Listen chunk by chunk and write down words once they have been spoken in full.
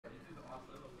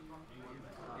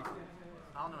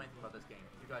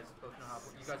guys both know how.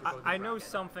 You guys are both. I know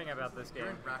something about this game.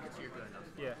 You're in RACthe3rd, so you're good enough.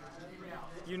 Yeah.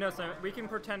 You know something. We can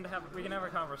pretend to have. We can have a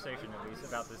conversation at least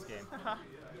about this game. You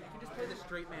can just play the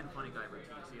straight man funny guy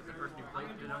routine. See if the person who plays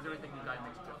knows everything, the guy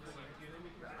makes jokes.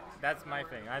 That's my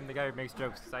thing. I'm the guy who makes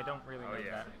jokes because I don't really know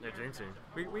that. Yeah, jinxing.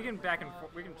 We can back and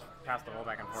forth. We can pass the ball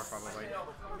back and forth probably.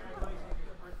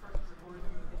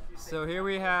 So here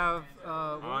we have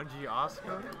Anji,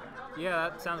 Asuka. Yeah,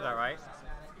 that sounds about right.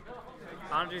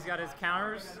 Anji's got his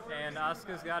counters, and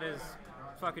Asuka's got his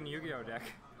fucking Yu-Gi-Oh deck.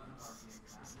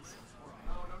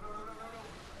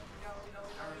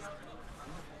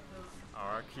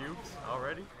 Our cubes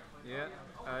already? Yeah.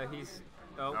 He's.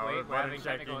 Oh No, wait, we're having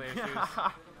checking. technical issues.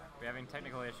 We're having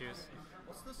technical issues.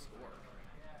 What's the score?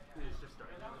 It's just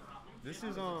starting. This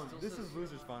is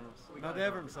losers finals. No, they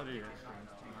haven't said it yet.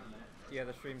 Yeah,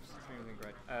 the stream's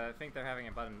great. I think they're having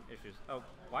a button issues. Oh,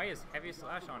 why is Heavy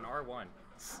Slash on R1?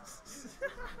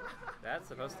 That's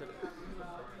supposed to.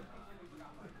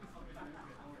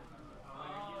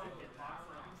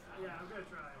 Yeah, I'm gonna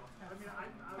try. I mean,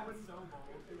 I wouldn't so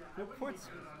bold. Who puts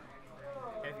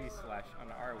Heavy Slash on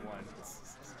R1?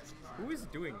 Who is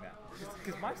doing that?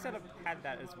 Because my setup had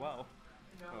that as well.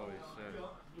 Holy shit.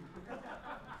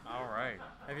 Alright.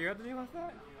 Have you had to deal with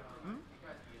that?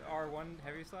 R1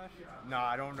 Heavy Slash? No,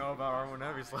 I don't know about R1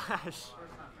 Heavy Slash.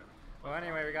 Well,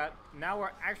 anyway, now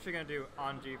we're actually going to do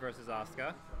Anji versus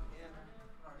Asuka.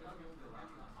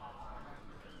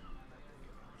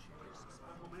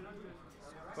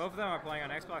 Both of them are playing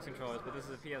on Xbox controllers, but this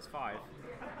is a PS5.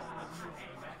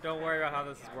 Don't worry about how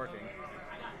this is working.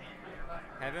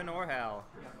 Heaven or hell.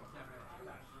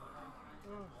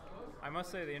 I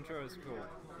must say the intro is cool.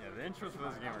 Yeah, the intros for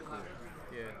this game are cool.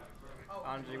 Yeah.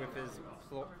 Anji with his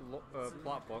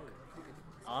plot book.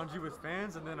 Anji with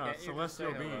fans and then a Can't you just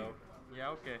celestial say being. hello? Yeah,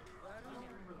 okay.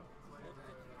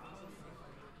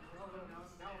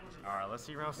 Alright, let's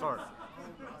see round start.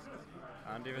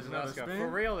 Anji versus Another Asuka. spin? For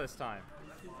real this time.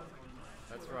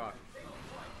 Let's rock.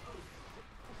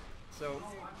 So,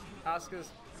 Asuka's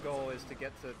goal is to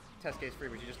get to test case free,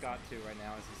 which he just got to right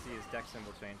now, as you see his deck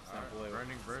symbol change. It's not blue.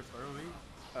 Burning burst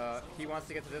early. He wants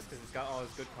to get to this because he's got all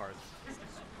his good cards.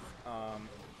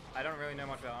 I don't really know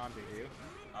much about Anji, do you?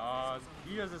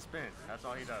 He does a spin. That's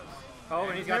all he does. Oh,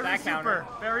 and he's got that counter.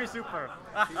 Very super.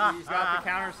 He's got the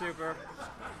counter super.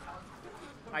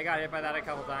 I got hit by that a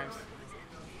couple times.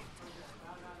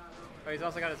 Oh, he's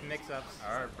also got his mix-ups.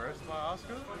 Alright, burst by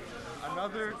Asuka.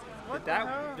 Another.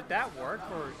 Did that work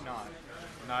or not?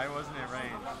 No, he wasn't in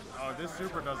range. Oh, this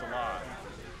super does a lot.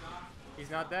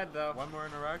 He's not dead though. One more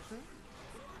interaction.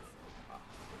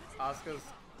 Asuka's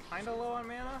kind of low on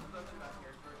mana.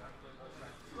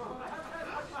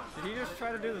 Did he just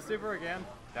try to do the super again?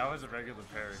 That was a regular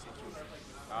parry.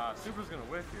 Super's gonna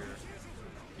whiff here.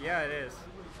 Yeah, it is.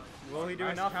 Will he do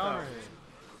Nice enough counter though?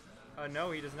 hit.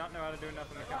 No, he does not know how to do enough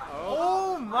in the counter.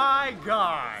 Oh my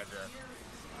god!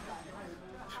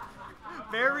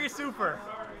 Very super.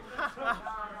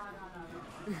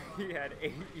 He had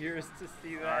 8 years to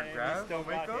see that, Alright, and grab, he still got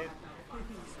wake up. hit.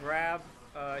 Grab.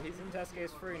 He's in test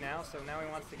case free now, so now he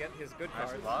wants to get his good Nice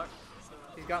cards. block.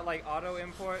 He's got like auto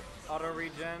import, auto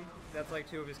regen. That's like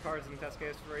 2 of his cards in test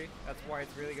case free. That's why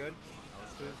it's really good.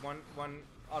 So one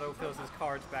auto fills his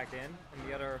cards back in, and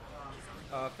the other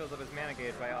fills up his mana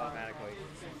gauge by automatically.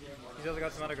 He's also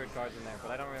got some other good cards in there,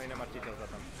 but I don't really know much details of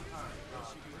them.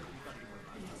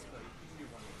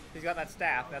 He's got that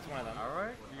staff. That's one of them.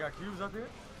 Alright, you got cubes up here?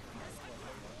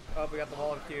 Oh, we got the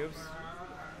wall of cubes.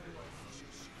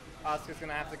 Asuka's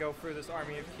gonna have to go through this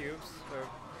army of cubes. Or,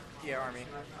 yeah, army.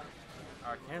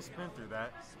 Alright, can't spin through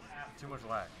that. Too much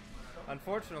lag.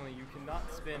 Unfortunately, you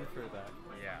cannot spin through that.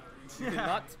 Yeah. You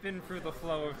cannot spin through the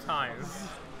flow of time.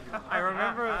 I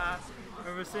remember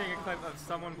seeing a clip of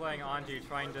someone playing Anji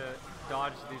trying to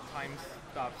dodge the time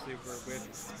stop super with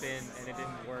spin, and it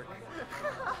didn't work.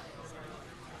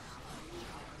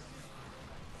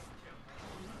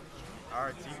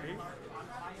 Alright, TP.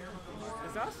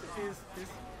 Is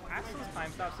Axel's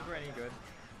time stop super any good?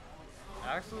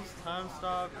 Axel's time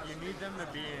stop, you need them to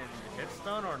be in hit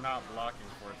stun or not blocking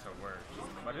for it to work.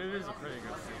 But it is a pretty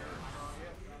good super.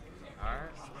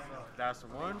 Alright. That's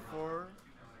one for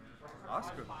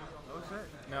Asuka. Oh shit.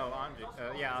 No, Anji.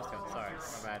 Yeah, Asuka. Sorry,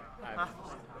 my bad.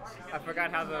 I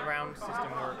forgot how the round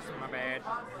system works. My bad.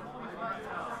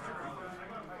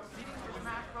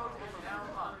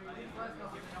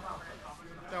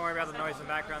 Don't worry about the noise in the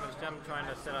background. There's them trying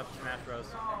to set up Smash Bros.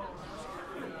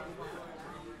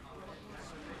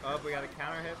 Oh, we got a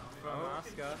counter hit from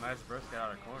Asuka. Nice burst get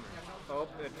out of corner. Oh,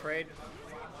 the trade.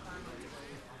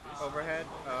 Overhead.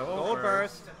 Gold Gold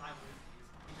burst.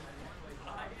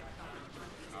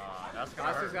 That That's gonna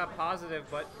Asuka's hurt. got positive,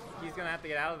 but he's gonna have to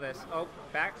get out of this. Oh,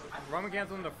 back. Roman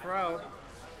cancel into throw.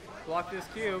 Block this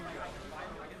cube.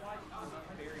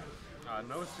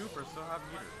 No super, still have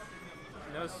meter.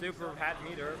 No super hat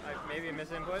meter. Maybe a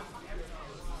misinput.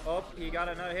 Oh, he got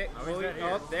another hit. Oh, he's dead here.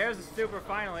 Oh, there's a super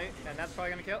finally, and that's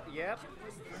probably gonna kill. Yep.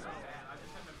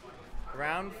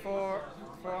 Round 4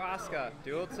 for Asuka.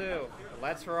 Duel 2.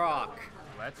 Let's rock.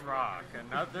 Let's rock.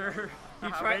 Another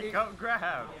tried- wake up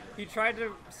grab. He tried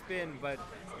to spin, but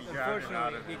He grabbed it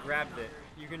out unfortunately of he it. grabbed it.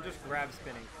 You can just grab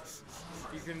spinning.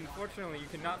 Unfortunately, you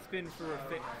cannot spin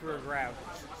through a grab.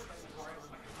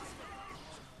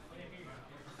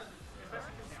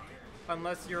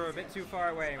 Unless you're a bit too far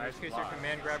away, in Nice which case your block.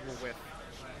 command grab will whiff.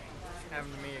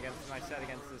 Happened to me against my set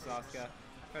against this Asuka.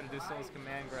 Tried to do Soul's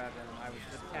command grab and I was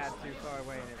just a tad too far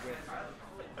away and it whiffed.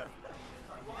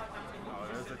 Oh,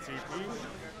 there's a TP.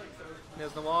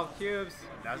 There's the wall of cubes.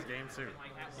 That's game 2.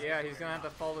 Yeah, he's gonna have to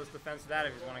follow his defense to that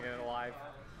if he's gonna get it alive.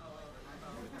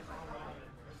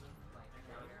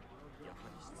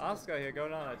 Asuka here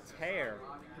going on a tear.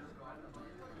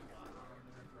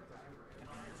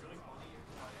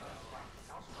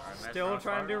 Alright, nice Still round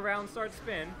trying to start. do round start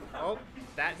spin. Oh,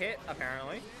 that hit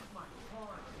apparently.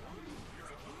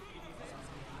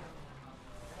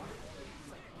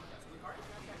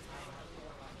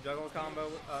 Juggle combo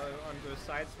onto a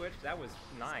side switch. That was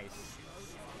nice.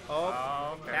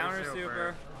 Oh, parry counter super.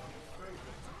 super.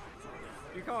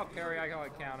 You call it parry, I call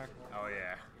it counter. Oh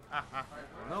yeah.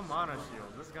 No mana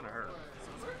shield. This is gonna hurt.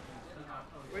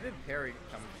 Where did parry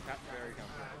come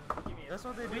from? That's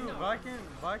what they do. Viking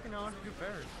and Anji do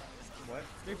parry. What?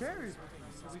 They parry.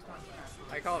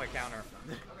 I call it a counter.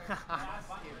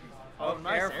 Oh,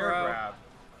 nice air throw. grab.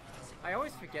 I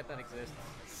always forget that exists.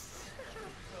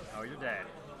 Oh, you're dead.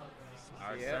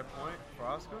 Alright, Yep. set point for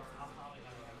Asuka.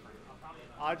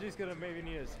 Anji's gonna maybe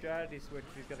need a strategy switch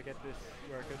if he's gonna get this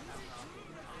working.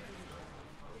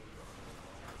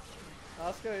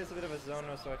 Asuka is a bit of a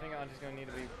zoner, so I think Anji's gonna need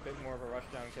to be a bit more of a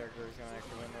rushdown character who's gonna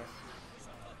actually win this.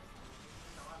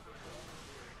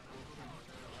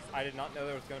 I did not know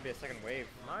there was gonna be a second wave.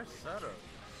 Nice setup.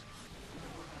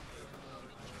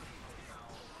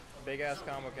 Big ass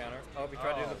combo counter. Oh, he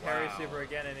tried to do the parry wow. super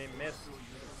again and he missed.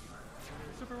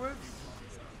 Super whips.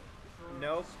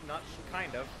 Nope, not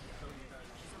kind of.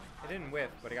 It didn't whiff,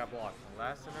 but it got blocked.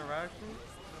 Last interaction.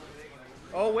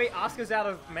 Oh wait, Asuka's out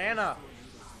of mana.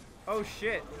 Oh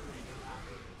shit.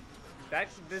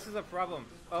 This is a problem.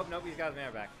 Oh nope, he's got his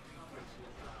mana back.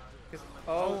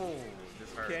 Oh,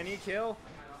 This hurts. can he kill?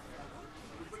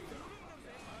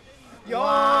 Yo!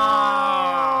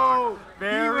 Wow!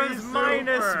 Very He was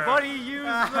minus, super. but he used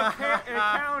the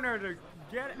counter to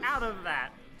get out of that.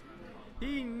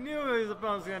 He knew his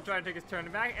opponent was going to try to take his turn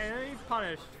back, and then he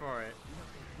punished for it.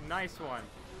 Nice one.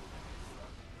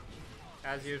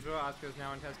 As usual, Asuka's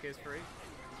now in test case free.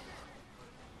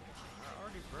 I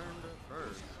already burned it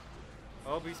first.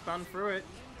 Oh, he spun through it.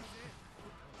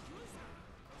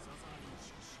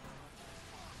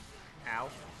 Ow.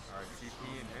 Alright,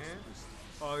 TP in hand.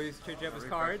 Oh, he's changing up his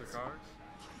Refresh cards. the cards.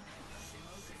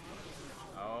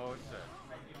 Oh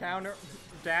shit. Counter.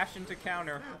 Dash into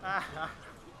counter.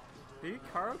 Did he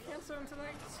Karo cancel into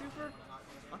that super?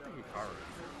 I think he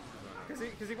covered.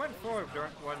 Because he went forward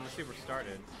during, when the super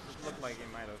started. It looked like he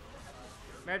might have.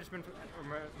 May have just been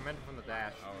momentum from the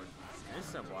dash. Oh,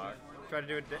 instant block. Try to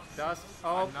do a dust.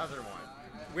 Oh, Another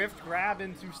one. whiffed grab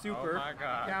into super. Oh my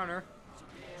god. Counter.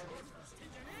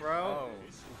 Throw. Oh.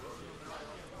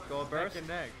 Gold burst. Neck and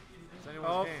neck. It's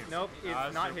anyone's Oh, game. nope.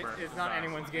 It's not. Super. It's not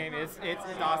anyone's game. It's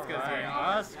Asuka's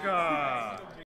game. Asuka.